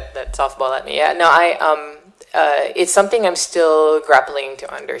lobbing that softball at me. Yeah, no, it's something I'm still grappling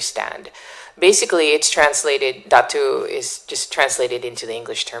to understand. Basically, it's translated, Datu is just translated into the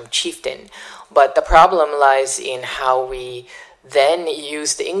English term chieftain. But the problem lies in how we then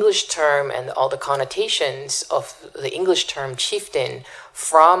use the English term and all the connotations of the English term chieftain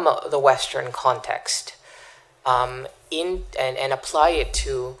from the Western context and apply it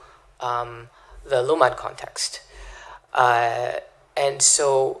to the Lumad context. And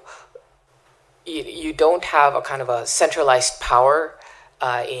so you don't have a kind of a centralized power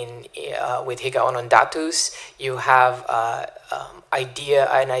with Higaonon Datus. You have an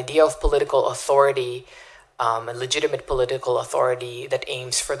idea of political authority, a legitimate political authority that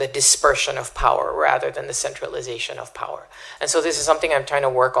aims for the dispersion of power rather than the centralization of power. And so this is something I'm trying to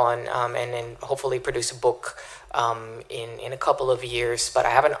work on and then hopefully produce a book in a couple of years. But I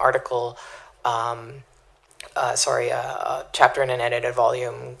have an article, a chapter in an edited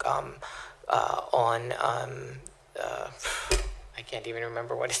volume on, I can't even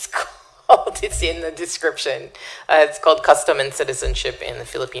remember what it's called. It's in the description. It's called Custom and Citizenship in the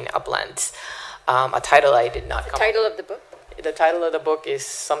Philippine Uplands. A title I did not come. The title of the book? The title of the book is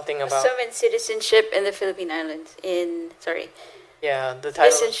something about... Custom and Citizenship in the Philippine Islands. Yeah, the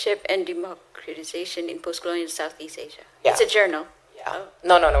title... Citizenship and Democratization in Post-Colonial Southeast Asia. Yeah. It's a journal. Yeah.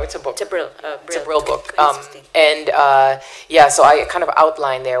 No, it's a book. It's a Brill. It's a Brill book. 2016. So I kind of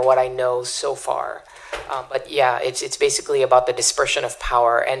outline there what I know so far. But yeah, it's basically about the dispersion of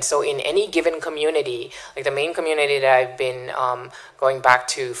power. And so in any given community, like the main community that I've been going back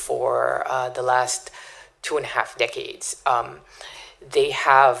to for the last 2.5 decades, they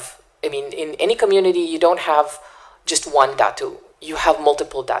have, in any community, you don't have just one datu. You have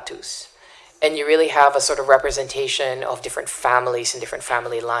multiple datus. And you really have a sort of representation of different families and different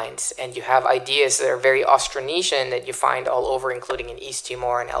family lines. And you have ideas that are very Austronesian that you find all over, including in East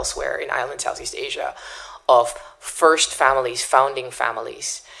Timor and elsewhere in island Southeast Asia, of first families, founding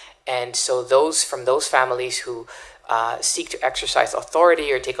families. And so from those families who seek to exercise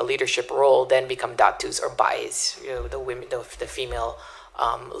authority or take a leadership role then become datus or bais, the women, the female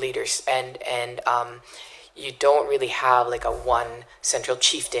leaders. And you don't really have like a one central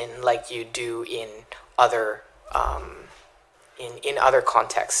chieftain like you do in other in other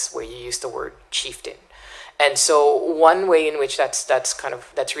contexts where you use the word chieftain. And so one way in which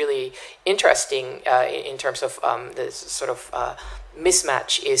that's really interesting in terms of this sort of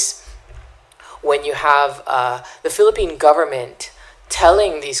mismatch is when you have the Philippine government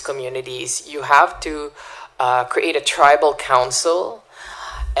telling these communities you have to create a tribal council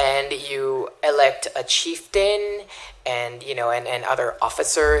and you elect a chieftain and and other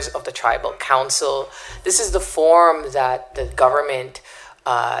officers of the tribal council. This is the form that the government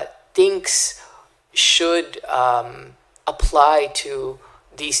thinks should apply to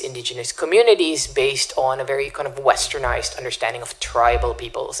these indigenous communities based on a very kind of westernized understanding of tribal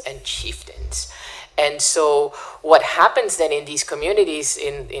peoples and chieftains. And so what happens then in these communities,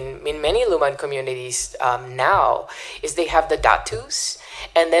 in many Lumad communities now, is they have the datus,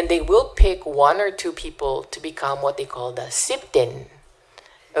 and then they will pick one or two people to become what they call the siptin.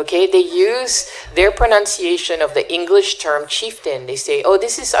 Okay, they use their pronunciation of the English term chieftain. They say, oh,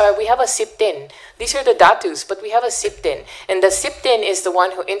 this is we have a siptin. These are the datus, but we have a siptin. And the siptin is the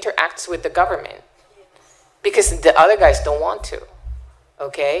one who interacts with the government because the other guys don't want to.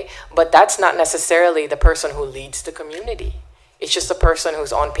 Okay, but that's not necessarily the person who leads the community. It's just the person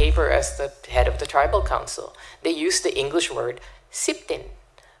who's on paper as the head of the tribal council. They use the English word siptin.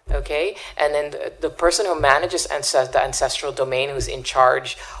 Okay, and then the person who manages the ancestral domain, who's in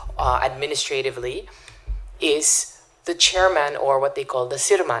charge administratively, is the chairman, or what they call the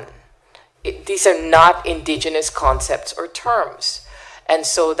sirman. These are not indigenous concepts or terms. And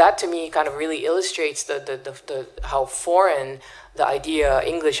so that to me kind of really illustrates the how foreign the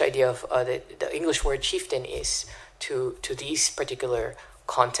English idea of the English word chieftain is to these particular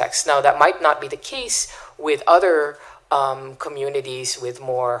contexts. Now that might not be the case with other communities, with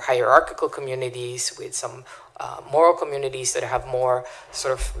more hierarchical communities, with some moral communities that have more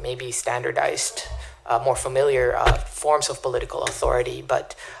sort of maybe standardized, more familiar forms of political authority.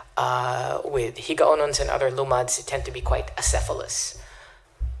 But with Higaonons and other Lumads, they tend to be quite acephalous.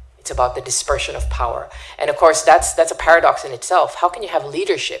 It's about the dispersion of power. And of course, that's a paradox in itself. How can you have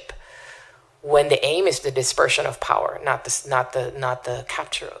leadership when the aim is the dispersion of power, not the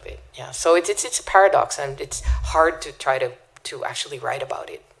capture of it? Yeah. So it's a paradox, and it's hard to try to actually write about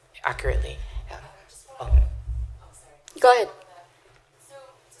it accurately. Yeah. Oh. Go ahead. So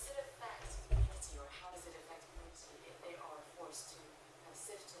does it affect community, or how does it affect community if they are forced to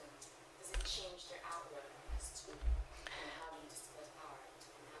sift in? Does it change their outlook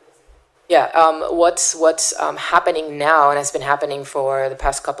Yeah, what's happening now and has been happening for the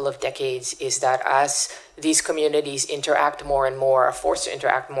past couple of decades is that as these communities interact more and more, are forced to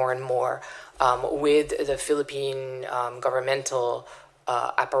interact more and more with the Philippine governmental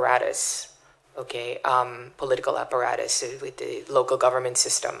apparatus, okay, political apparatus with the local government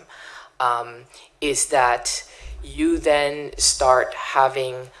system, is that you then start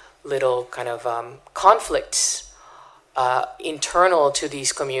having little kind of conflicts internal to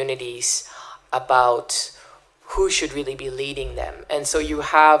these communities about who should really be leading them. And so you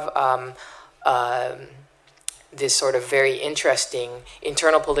have this sort of very interesting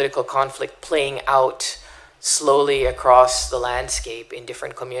internal political conflict playing out slowly across the landscape in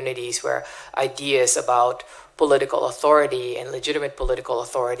different communities, where ideas about political authority and legitimate political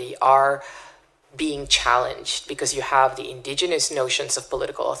authority are being challenged, because you have the indigenous notions of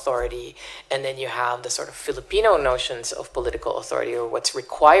political authority, and then you have the sort of Filipino notions of political authority, or what's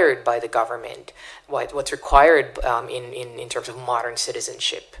required by the government, what's required in terms of modern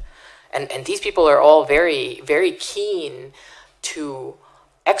citizenship. And these people are all very, very keen to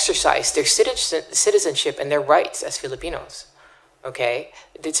exercise their citizenship and their rights as Filipinos. Okay?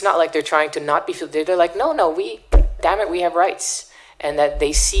 It's not like they're trying to not be Filipino. They're like, no, damn it, we have rights. And that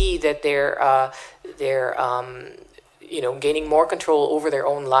they see that they're gaining more control over their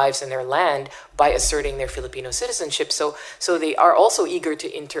own lives and their land by asserting their Filipino citizenship. So they are also eager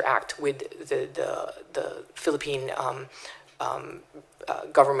to interact with the Philippine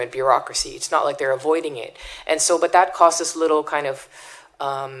government bureaucracy. It's not like they're avoiding it. And so, but that causes little kind of,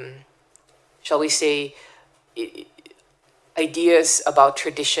 shall we say, ideas about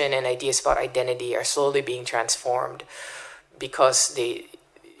tradition and ideas about identity are slowly being transformed, because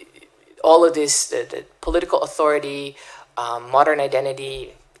all of this, the political authority, modern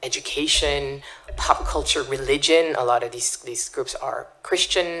identity, education, pop culture, religion, a lot of these groups are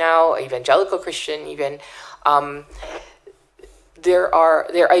Christian now, evangelical Christian even. There are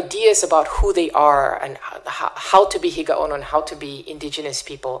ideas about who they are and how to be Higaono and how to be indigenous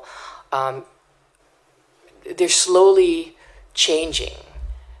people. They're slowly changing,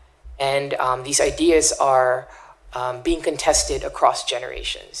 and these ideas are being contested across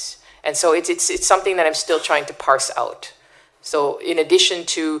generations. And so it's something that I'm still trying to parse out. So in addition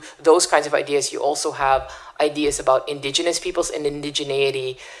to those kinds of ideas, you also have ideas about indigenous peoples and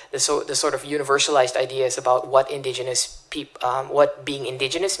indigeneity, the sort of universalized ideas about what what being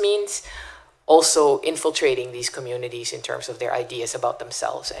indigenous means, also infiltrating these communities in terms of their ideas about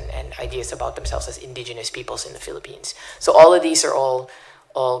themselves and ideas about themselves as indigenous peoples in the Philippines. So all of these are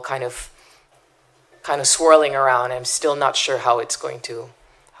all kind of swirling around. I'm still not sure how it's going to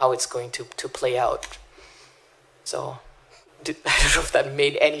play out. So I don't know if that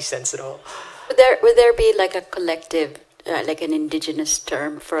made any sense at all. Would there be like a collective, like an indigenous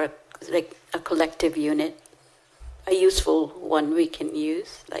term for a collective unit, a useful one we can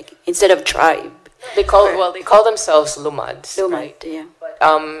use, like instead of tribe? They call themselves lumads. Lumad, right? Yeah.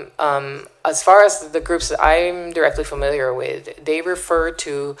 But as far as the groups that I'm directly familiar with, they refer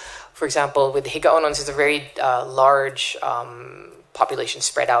to, for example, with Higaonons, it's a very large population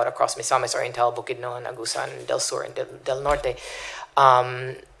spread out across Misamis Oriental, Bukidnon, Agusan, Del Sur, and Del Norte.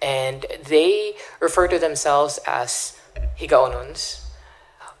 And they refer to themselves as Higaonons,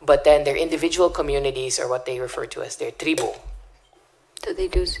 but then their individual communities are what they refer to as their tribu. So they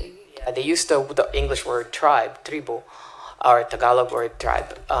do say. Yeah, they use the English word tribe, tribu, or Tagalog word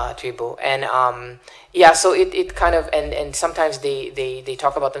tribe, tribu. And so it kind of, and sometimes they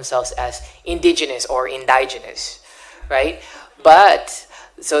talk about themselves as indigenous or indigenous, right? But,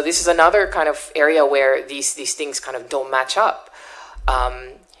 so this is another kind of area where these things kind of don't match up.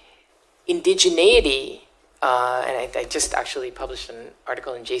 Indigeneity, and I just actually published an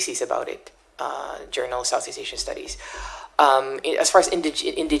article in JC's about it, Journal of Southeast Asian Studies. As far as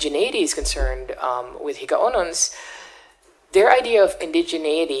indigeneity is concerned, with Higaonons, their idea of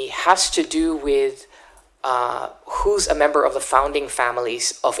indigeneity has to do with who's a member of the founding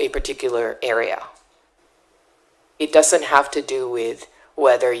families of a particular area. It doesn't have to do with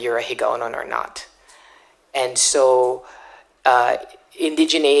whether you're a Higaonon or not. And so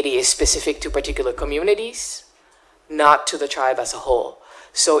indigeneity is specific to particular communities, not to the tribe as a whole.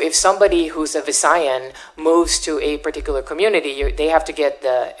 So if somebody who's a Visayan moves to a particular community, they have to get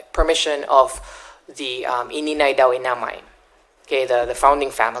the permission of the Ininay Daw Inamay, okay, the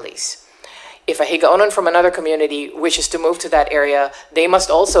founding families. If a Higaonon from another community wishes to move to that area, they must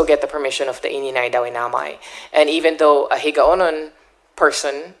also get the permission of the Ininay Daw Inamay. And even though a Higaonon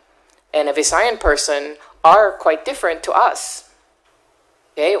person and a Visayan person are quite different to us,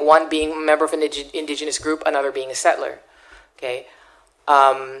 okay, one being a member of an indigenous group, another being a settler, okay,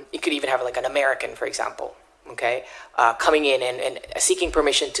 You could even have like an American, for example, okay, coming in and seeking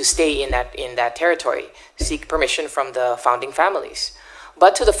permission to stay in that territory, seek permission from the founding families.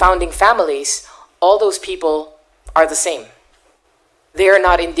 But to the founding families, all those people are the same. They are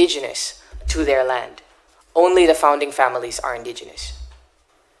not indigenous to their land. Only the founding families are indigenous.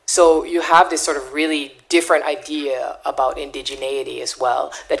 So you have this sort of really different idea about indigeneity as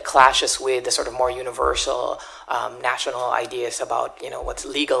well that clashes with the sort of more universal national ideas about, you know, what's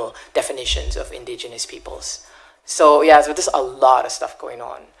legal definitions of indigenous peoples. So yeah, so there's a lot of stuff going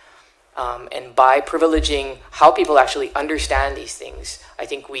on. And by privileging how people actually understand these things, I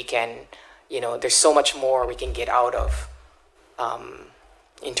think we can, you know, there's so much more we can get out of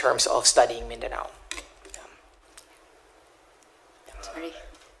in terms of studying Mindanao. Sorry.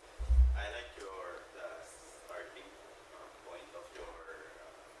 I like the starting point of your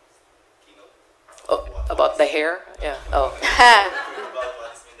keynote. Oh, about the hair? Yeah. Oh. About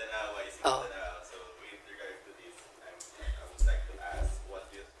what is Mindanao, why is Oh. Mindanao? So with regard to this, I would like to ask, what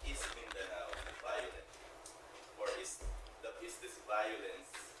is Mindanao violent? Or is this violence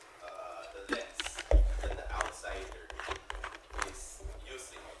the lens that the outsider is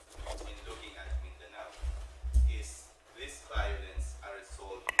using in looking at Mindanao? Is this violence a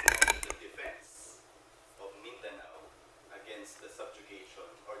result of the defense of Mindanao against the subjugation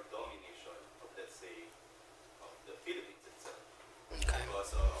or domination of, let's say, of the Philippines itself? Okay.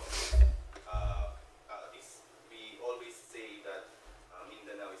 Because of we always say that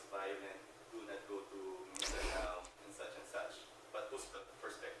Mindanao is violent, do not go to Mindanao and such. But whose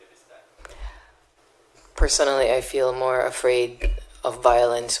perspective is that? Personally, I feel more afraid of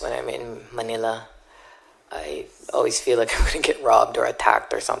violence when I'm in Manila. I always feel like I'm going to get robbed or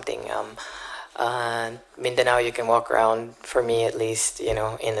attacked or something. Mindanao, you can walk around, for me at least, you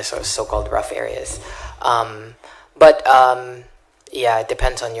know, in the sort of so-called rough areas. Yeah, it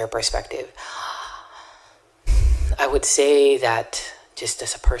depends on your perspective. I would say that, just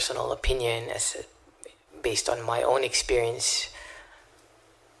as a personal opinion, based on my own experience,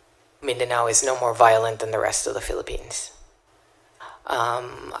 Mindanao is no more violent than the rest of the Philippines.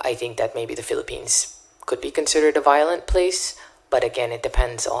 I think that maybe the Philippines could be considered a violent place, but again, it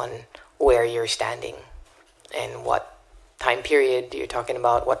depends on where you're standing and what time period you're talking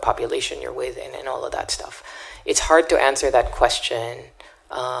about, what population you're with, and all of that stuff. It's hard to answer that question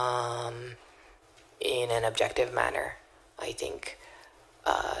in an objective manner, I think.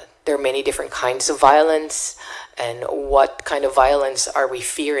 There are many different kinds of violence, and what kind of violence are we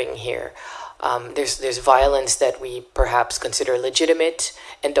fearing here? There's violence that we perhaps consider legitimate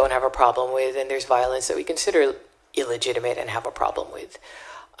and don't have a problem with, and there's violence that we consider illegitimate and have a problem with.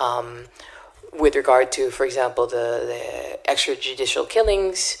 With regard to, for example, the extrajudicial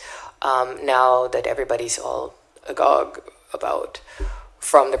killings, now that everybody's all agog about,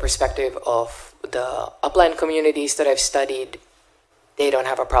 from the perspective of the upland communities that I've studied, they don't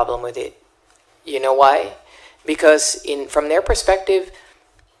have a problem with it. You know why? Because from their perspective,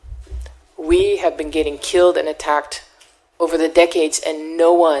 we have been getting killed and attacked over the decades, and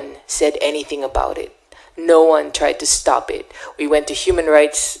no one said anything about it. No one tried to stop it. We went to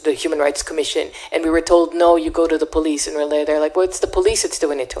the Human Rights Commission, and we were told, no, you go to the police. And they're like, well, it's the police that's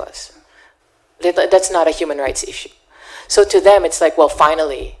doing it to us. That's not a human rights issue. So to them, it's like, well,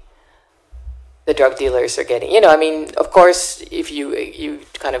 finally, the drug dealers are getting, I mean, of course, if you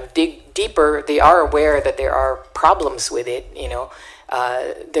kind of dig deeper, they are aware that there are problems with it,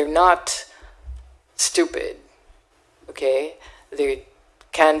 They're not stupid, okay? They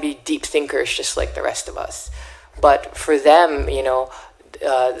can be deep thinkers just like the rest of us. But for them, they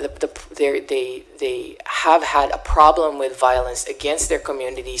have had a problem with violence against their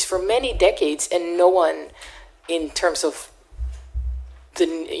communities for many decades, and no one, in terms of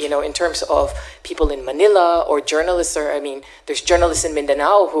in terms of people in Manila or journalists, there's journalists in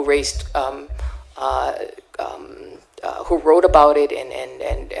Mindanao who who wrote about it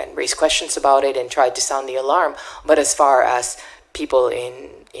and raised questions about it and tried to sound the alarm. But as far as people in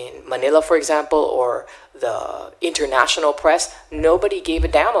Manila, for example, or the international press, nobody gave a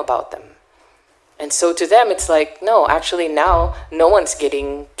damn about them. And so to them, it's like, no, actually now, no one's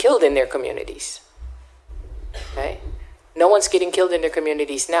getting killed in their communities. Okay? No one's getting killed in their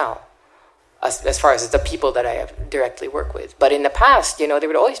communities now, as far as the people that I have directly worked with. But in the past, there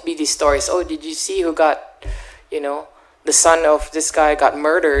would always be these stories. Oh, did you see who got, the son of this guy got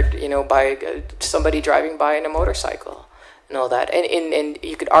murdered, by somebody driving by in a motorcycle and all that. And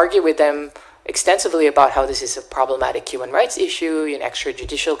you could argue with them extensively about how this is a problematic human rights issue,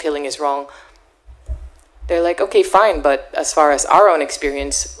 extrajudicial killing is wrong. They're like, okay, fine, but as far as our own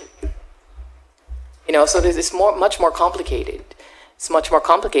experience, so this is much more complicated. It's much more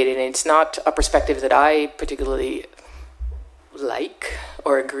complicated, and it's not a perspective that I particularly like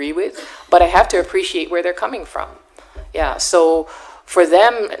or agree with, but I have to appreciate where they're coming from. Yeah, so for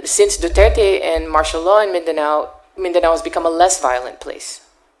them, since Duterte and martial law in Mindanao, Mindanao has become a less violent place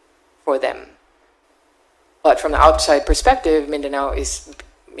for them. But from the outside perspective, Mindanao is,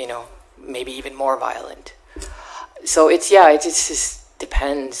 you know, maybe even more violent. So it just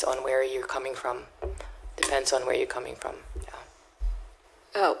depends on where you're coming from. Depends on where you're coming from. Yeah.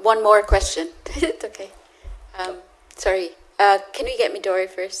 One more question. It's okay. Sorry. Can we get Midori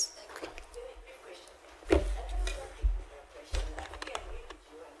first?